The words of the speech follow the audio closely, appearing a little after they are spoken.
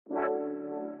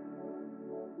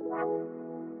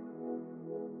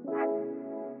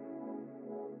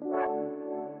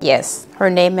Yes, her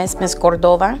name is Miss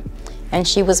Cordova, and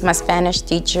she was my Spanish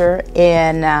teacher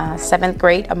in 7th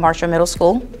grade at Marshall Middle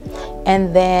School,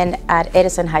 and then at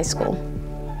Edison High School.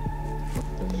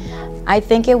 I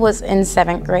think it was in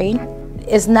 7th grade.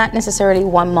 It's not necessarily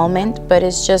one moment, but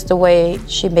it's just the way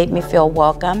she made me feel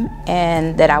welcome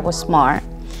and that I was smart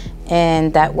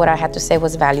and that what I had to say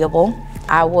was valuable.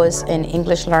 I was an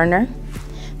English learner,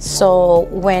 so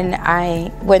when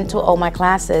I went to all my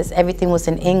classes, everything was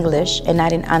in English and I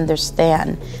didn't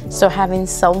understand. So having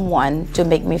someone to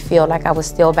make me feel like I was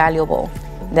still valuable,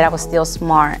 that I was still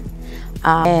smart,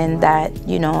 and that,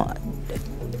 you know,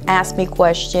 ask me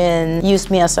questions, use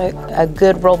me as a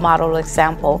good role model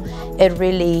example, it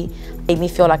really made me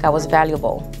feel like I was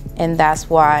valuable. And that's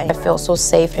why I felt so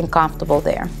safe and comfortable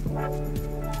there.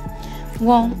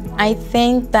 Well, I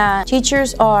think that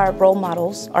teachers are role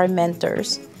models, are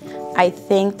mentors. I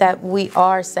think that we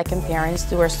are second parents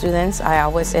to our students. I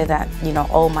always say that, you know,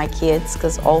 all my kids,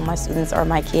 because all my students are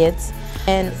my kids.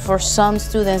 And for some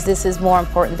students, this is more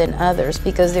important than others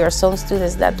because there are some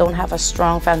students that don't have a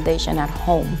strong foundation at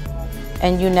home.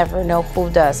 And you never know who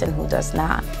does and who does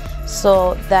not.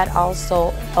 So that also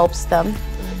helps them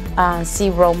see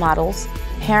role models.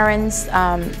 Parents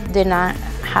did not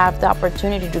have the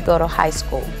opportunity to go to high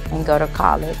school and go to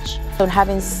college. So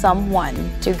having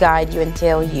someone to guide you and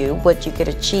tell you what you could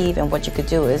achieve and what you could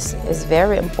do is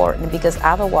very important, because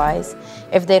otherwise,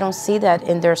 if they don't see that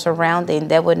in their surrounding,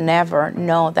 they would never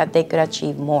know that they could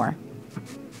achieve more.